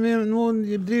tror ikke. Men nå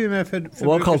driver vi med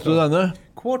hva kalte du denne?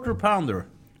 Quarter pounder.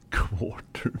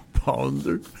 Quarter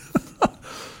pounder.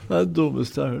 Det det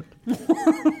dummeste jeg har hørt.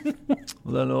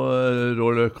 Og det noe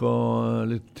råløk og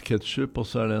litt ketchup, og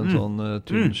så det en sånn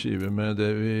tynn skive med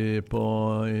det vi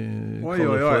kaller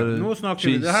for nå snakker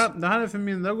vi. Det her for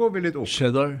min, da går vi litt opp.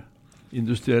 Cheddar.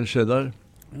 Industriell cheddar.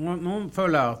 Nå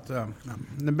føler jeg at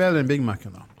det bedre enn Big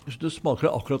Mac'en da. Det smaker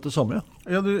akkurat det samme,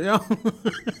 ja. Ja.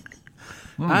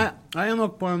 Jeg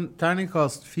nok på en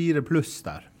terningkast 4 pluss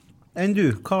der. Enn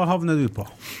du, hva havner du på?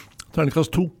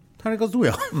 Terningkast 2. Terningkast 2,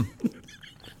 ja.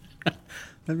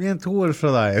 Det blir en 2-år fra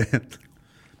deg.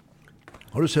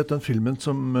 Har du sett den filmen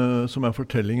som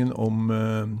fortellingen om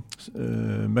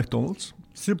McDonald's?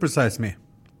 Super Size Me.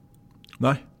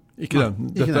 Nei, ikke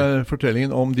den. Dette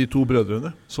fortellingen om de 2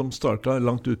 brødrene som startet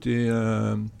langt ut i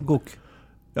Gok.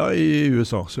 Ja, i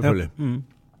USA, selvfølgelig. Ja.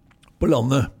 På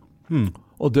landet.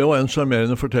 Og det var en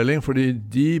charmerende fortelling, fordi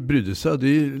de brydde seg,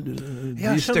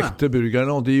 de stekte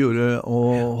burgerne, og de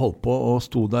holdt på og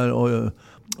sto der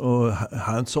og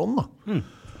hands on da.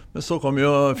 Men så kom jo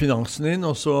finansen inn,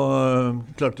 og så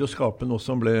klarte de å skape noe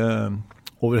som ble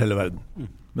over hele verden.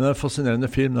 Men det en fascinerende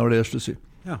film, det var det jeg skulle si.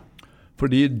 Ja.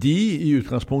 Fordi de i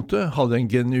utgangspunktet hadde en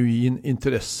genuin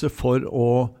interesse for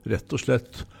å rett og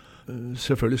slett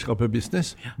selvfølgelig skape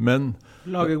business, men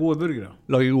lage gode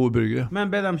burgere. Men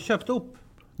ble de kjøpt opp?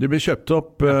 De ble kjøpt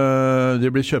opp,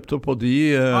 og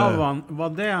de var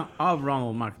det av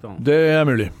Ronald McDonald? Det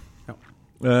mulig.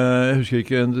 Jeg husker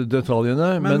ikke detaljene,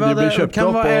 men de ble kjøpt opp.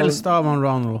 Hvem var eldst av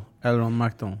Ronald eller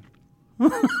McDonald?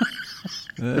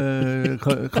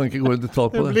 Kan ikke gå i detalj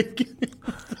på det.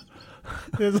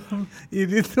 Det sånn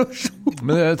irritasjon.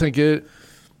 Men jeg tenker,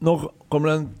 nå kommer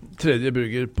det en tredje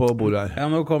burger på bordet her. Ja,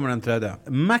 nå kommer den tredje.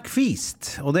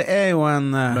 McFeast, og det jo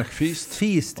en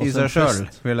feast i seg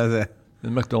selv, vil jeg si.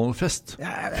 En McDonald-fest.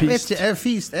 Ja, jeg vet ikke,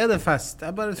 feast, det fest?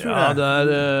 Jeg bare tror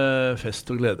det fest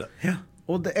og glede. Ja.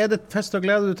 Og det fest og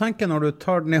glede du tenker når du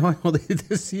tar den i hånd, og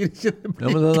det sier ikke det blir. Ja,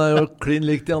 men den jo klin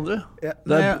lik de andre. Ja,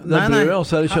 det brødet, og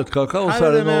så det kjøttkaka, og så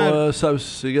det noe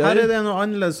sausgreier. Her det noe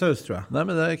annerledes saus, tror jeg. Nei,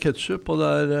 men det ketchup, og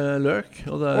det løk,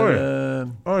 og det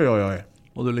Oi.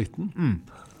 Og du likte den?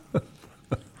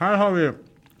 Her har vi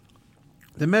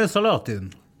det mer salat i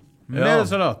den. Mer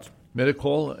salat. Mer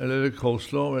kål, eller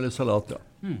coleslaw, eller salat, ja.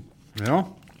 Ja.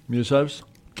 Mye saus,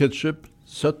 ketchup,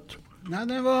 søtt. Nei,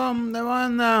 det var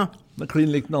en... Det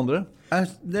klin lik den andre.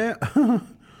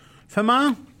 For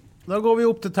meg, da går vi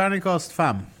opp til terningkast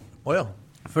 5. Åja.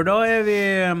 For da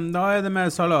det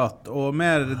mer salat og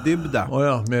mer dybde.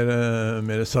 Åja,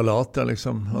 mer salat, ja,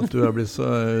 liksom. At du blitt så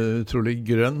utrolig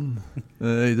grønn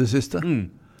i det siste.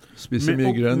 Spiser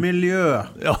mye grønn. Og miljø.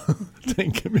 Ja,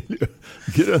 tenker miljø.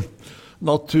 Grønn.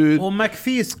 Natur. Og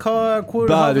McFeast, hvor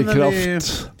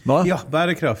bærekraft. Hva? Ja,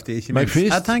 bærekraft, ikke minst.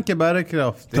 McFeast. Jeg tenker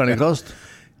bærekraft.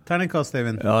 Terningkast,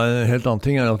 Eivind. Ja, en helt annen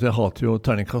ting at jeg hater jo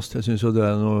terningkast. Jeg synes jo det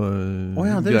noe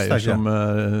greier som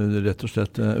rett og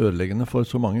slett ødeleggende for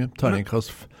så mange.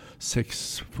 Terningkast 6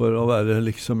 for å være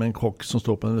liksom en kokk som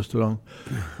står på en restaurant,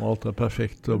 og alt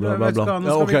perfekt og bla bla bla.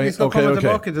 Vi skal komme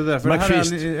tilbake til det.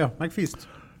 McFeast.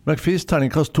 McFeast,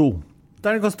 terningkast 2.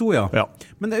 Terningkast 2, ja.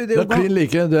 Men de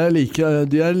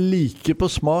like på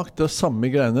smak, det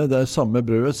samme greiene, det samme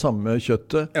brødet, samme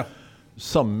kjøttet. Ja.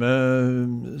 Samme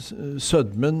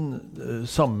sødmen,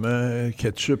 samme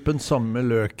ketchupen, samme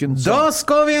løken. Da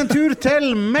skal vi en tur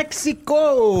til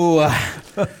Mexico!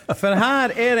 For her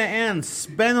det en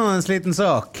spennende liten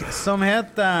sak som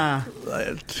heter... Det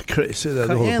helt crazy det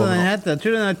du holder på med. Hva den heter? Jeg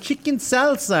tror den chicken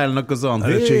salsa eller noe sånt.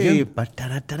 Det chicken?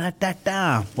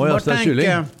 Åja, så det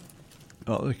kylling?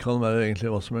 Ja, det kan være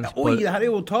egentlig hva som helst. Oi, det her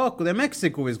jo taco, det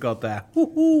Mexico vi skal til.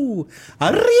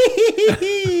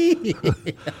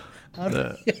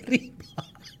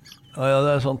 Ja,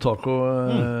 det sånn taco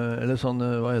eller sånn,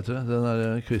 hva heter det?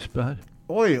 Den crispy her.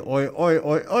 Oi.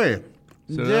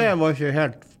 Det var ikke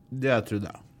helt det jeg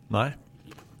trodde. Nei.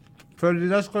 For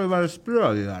de skal jo være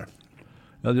sprø, de der.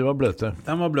 Ja, de var bløte.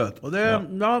 De var bløte. Og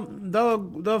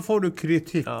da får du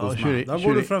kritikk hos meg. Da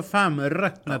går du fra 5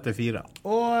 rett ned til 4.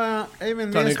 Og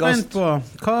Eivind, vi spent på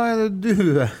hva det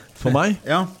du... For meg?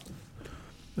 Ja.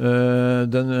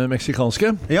 Den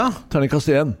meksikanske? Ja. Terningkast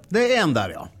 1. Det 1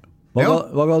 der, ja.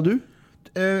 Hva ga du?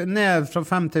 Ned fra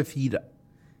 5 til 4.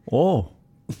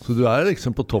 Så du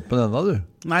liksom på toppen enda, du?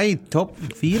 Nei, topp.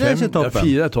 4 ikke toppen.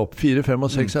 Ja, 4 topp. 4, 5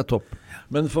 og 6 topp.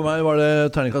 Men for meg var det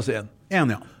terningkast 1.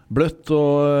 1, ja. Bløtt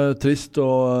og trist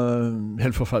og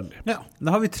helt forferdelig. Ja,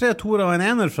 da har vi 3 toer og en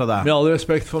ener fra deg. Med all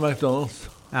respekt for McDonald's.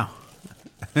 Ja.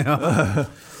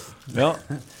 Ja.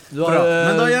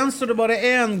 Men da gjenstår det bare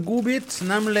en godbit,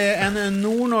 nemlig en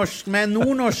nordnorsk med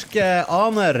nordnorske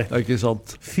aner. Det ikke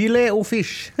sant. Filet og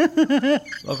fish.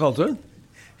 Hva kalte du den?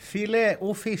 Filet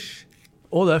og fish.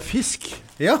 Det fisk.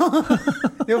 Ja,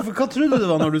 for hva trodde du det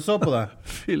var når du så på det?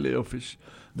 Filet og fish.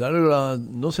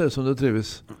 Nå ser det ut som det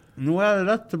trives. Nå jeg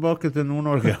rett tilbake til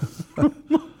Nord-Norge.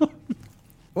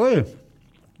 Oi,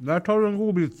 der tar du en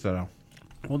god bit, ser jeg.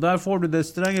 Og der får du det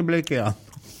strenge blikket igjen.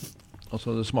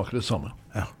 Altså, det smaker det samme.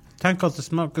 Ja. Tenk at det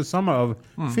smaker samme av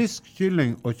fisk,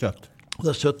 kylling og kjøtt.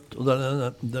 Det søtt, og det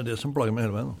er det som plager meg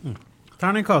hele veien.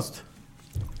 Terningkast?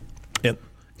 1.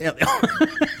 Ja.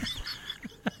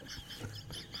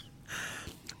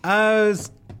 Jeg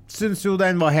synes jo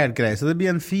den var helt grei, så det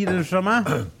blir en 4 fra meg.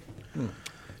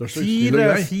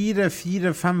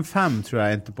 4, 5, 5 tror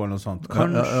jeg endte på noe sånt.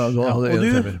 Kanskje. Ja, da hadde jeg 1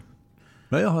 femmer.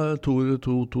 Nei, jeg har 2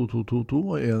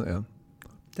 og 1.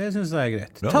 Det synes jeg er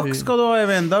greit. Ja, takk skal du ha,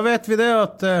 Eivind. Da vet vi det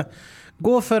at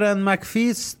gå for en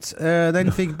McFeast. Den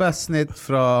fikk best snitt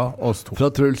fra oss 2. Fra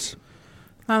Truls.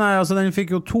 Nei, altså den fikk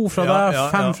jo 2 fra deg,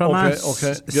 5 fra meg.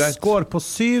 Skår på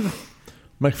 7.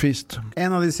 McFeast.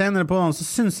 En av de senere på den, så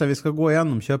synes jeg vi skal gå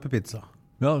igjennom kjøpepizza.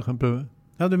 Ja, jeg kan prøve.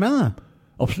 Ja, du mener det?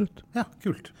 Absolutt. Ja,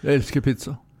 kult. Jeg elsker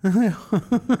pizza. Ja.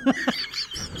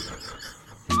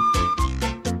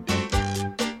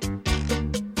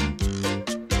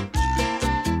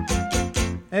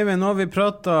 Eivind, nå har vi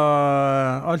pratet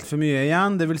alt for mye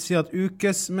igjen. Det vil si at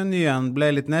ukesmenyen ble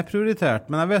litt nedprioritert.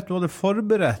 Men jeg vet du hadde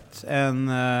forberedt en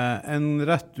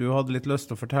rett du hadde litt lyst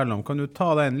til å fortelle om. Kan du ta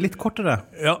den litt kortere?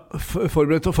 Ja,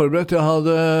 forberedt. Jeg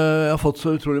har fått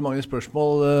så utrolig mange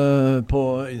spørsmål på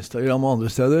Instagram og andre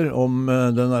steder om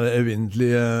den der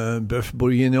evinnelige bøff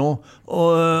bourguignon.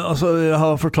 Og altså, jeg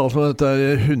har fortalt om dette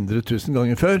 100 000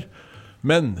 ganger før.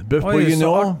 Men bøff bourguignon... så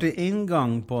artig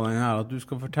inngang på den her, at du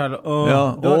skal fortelle...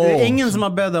 det er ingen som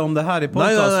har bedt deg om det her i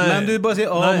podcasten, men du bare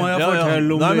sier, må jeg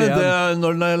fortelle om det igjen?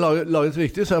 Når den er laget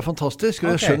riktig, så er det fantastisk,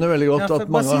 og jeg skjønner veldig godt at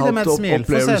mange har hatt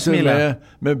opplevelser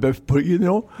med bøff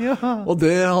bourguignon. Og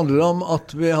det handler om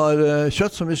at vi har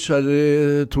kjøtt som vi skjærer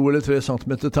i 2 eller 3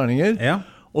 centimeter terninger,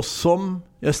 og som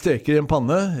jeg steker i en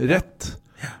panne, rett,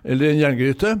 eller i en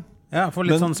jerngryte. Ja, for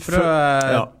litt sånn sprø...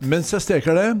 Mens jeg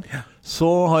steker det, så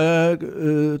har jeg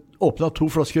åpnet 2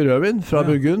 flasker rødvin fra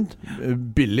Burgund.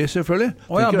 Billig, selvfølgelig.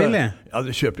 Billig? Ja,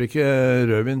 du kjøper ikke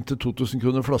rødvin til 2000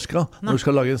 kroner flaska når du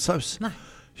skal lage en saus. Nei.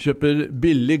 Kjøper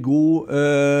billig, god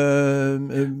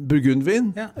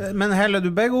burgundvin. Ja. Men heller du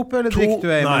begge opp, eller drikker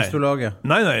du mens du lager?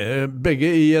 Nei,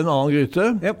 begge i en annen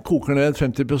gryte. Koker ned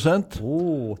 50%.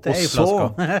 Det i flaska.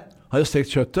 Og så har jeg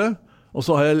stekt kjøttet. Og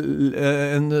så har jeg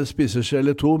en spiseskje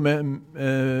eller 2 med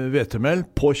hvetemel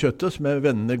på kjøttet som jeg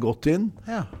vender godt inn.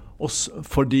 Ja. Og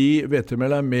fordi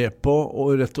hvetemel er med på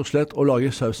rett og slett å lage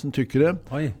sausen tykkere.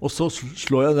 Og så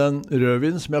slår jeg den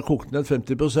rødvinen som jeg har kokt ned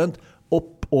 50%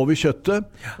 opp over kjøttet.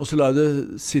 Og så lar jeg det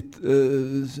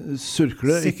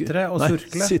surkle. Sitre og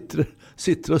surkle.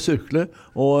 Sitre og surkle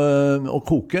og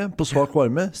koke på svak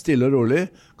varme, stille og rolig.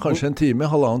 Kanskje en time,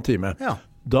 1,5 time. Ja.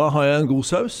 Da har jeg en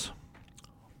god saus.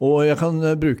 Og jeg kan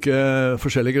bruke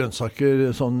forskjellige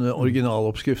grønnsaker. Sånn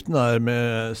originaloppskriften er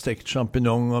med stekt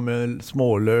champignon og med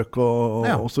småløk og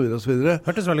så videre og så videre.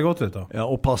 Hørtes veldig godt ut da. Ja,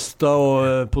 og pasta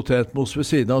og potetmos ved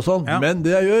siden av og sånn. Men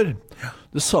det jeg gjør,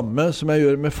 det samme som jeg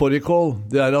gjør med fårikål,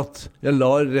 det er at jeg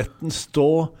lar retten stå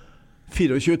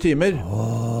 24 timer.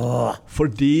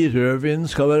 Fordi rødvin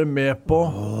skal være med på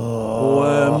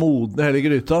å modne hele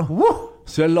gryta.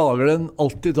 Så jeg lager den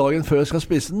alltid dagen før jeg skal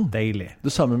spise den. Deilig.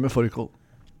 Det samme med fårikål.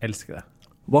 Elsker det.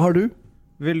 Hva har du?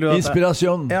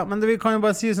 Inspirasjon. Ja, men vi kan jo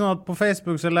bare si sånn at på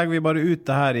Facebook så legger vi bare ut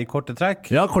det her i korte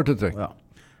trekk. Ja, korte trekk. Ja.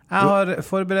 Jeg har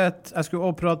forberedt, jeg skulle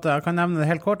også prate, jeg kan nevne det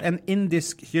helt kort, en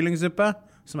indisk kyllingsuppe,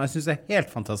 som jeg synes er helt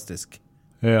fantastisk.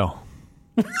 Ja.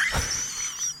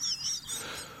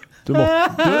 Du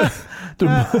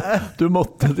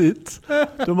måtte dit.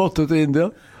 Du måtte til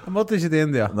India. Jeg måtte ikke til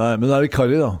India. Nei, men det er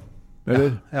curry da.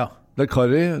 Eller? Ja. Det er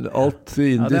curry, alt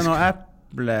indisk. Ja, det er noe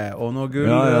og noe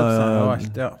gulrøtter og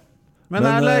alt, Men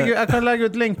jeg kan legge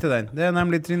ut link til den. Det er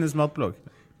nemlig Trines matblogg.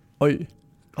 Oi,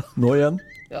 nå igjen.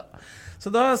 Ja. Så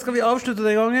da skal vi avslutte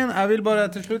den gangen. Jeg vil bare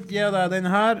til slutt gi deg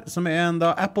den her, som er en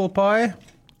apple pie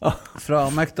fra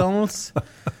McDonald's.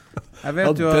 Jeg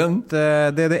vet jo at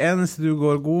det er det eneste du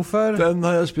går god for. Den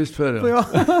har jeg spist før, ja.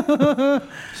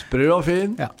 Sprø og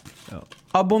fin. Ja.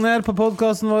 Abonner på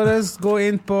podcasten vår. Gå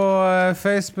inn på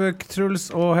Facebook. Truls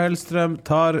og Hellstrøm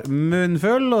tar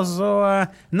munnfull. Og så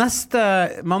neste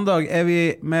mandag er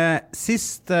vi med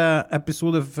siste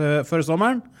episode før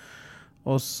sommeren.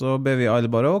 Og så ber vi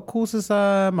alle bare å kose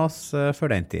seg masse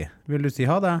for den tid. Vil du si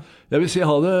ha det? Jeg vil si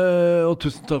ha det, og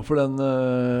tusen takk for den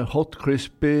hot,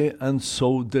 crispy and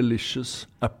so delicious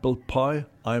apple pie.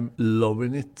 I'm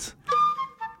loving it.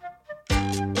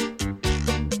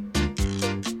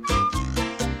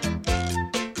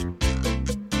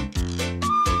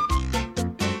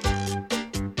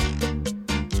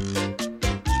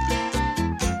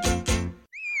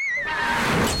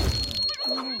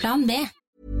 kan det.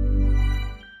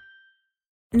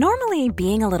 Normally,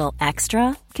 being a little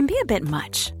extra can be a bit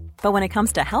much. But when it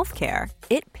comes to healthcare,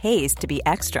 it pays to be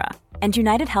extra. And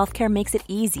United Healthcare makes it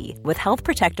easy with Health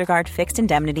Protector Guard fixed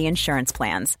indemnity insurance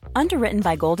plans. Underwritten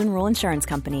by Golden Rule Insurance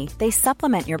Company, they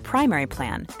supplement your primary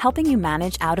plan, helping you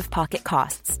manage out-of-pocket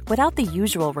costs without the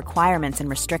usual requirements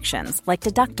and restrictions like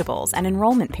deductibles and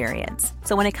enrollment periods.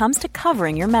 So when it comes to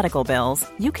covering your medical bills,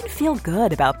 you can feel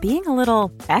good about being a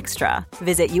little extra.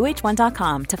 Visit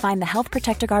uh1.com to find the Health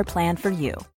Protector Guard plan for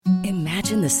you.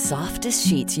 Imagine the softest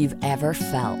sheets you've ever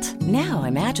felt. Now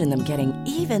imagine them getting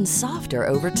even softer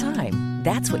over time.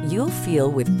 That's what you'll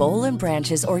feel with Boll &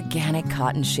 Branch's organic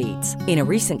cotton sheets. In a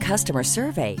recent customer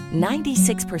survey,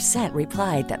 96%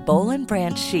 replied that Boll &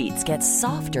 Branch sheets get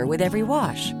softer with every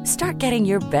wash. Start getting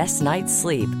your best night's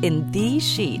sleep in these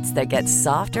sheets that get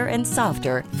softer and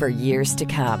softer for years to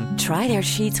come. Try their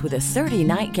sheets with a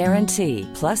 30-night guarantee.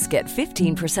 Plus, get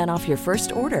 15% off your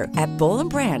first order at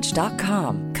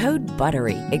bollandbranch.com. Code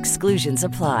BUTTERY. Exclusions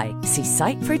apply. See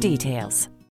site for details.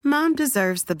 Mom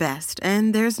deserves the best,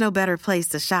 and there's no better place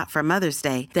to shop for Mother's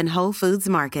Day than Whole Foods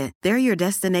Market. They're your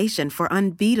destination for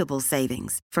unbeatable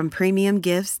savings, from premium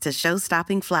gifts to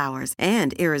show-stopping flowers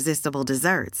and irresistible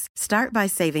desserts. Start by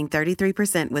saving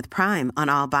 33% with Prime on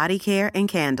all body care and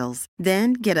candles.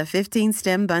 Then get a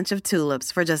 15-stem bunch of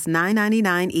tulips for just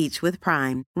 $9.99 each with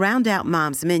Prime. Round out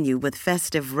Mom's menu with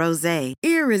festive rosé,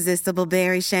 irresistible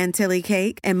berry chantilly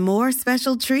cake, and more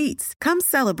special treats. Come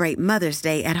celebrate Mother's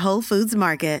Day at Whole Foods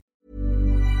Market.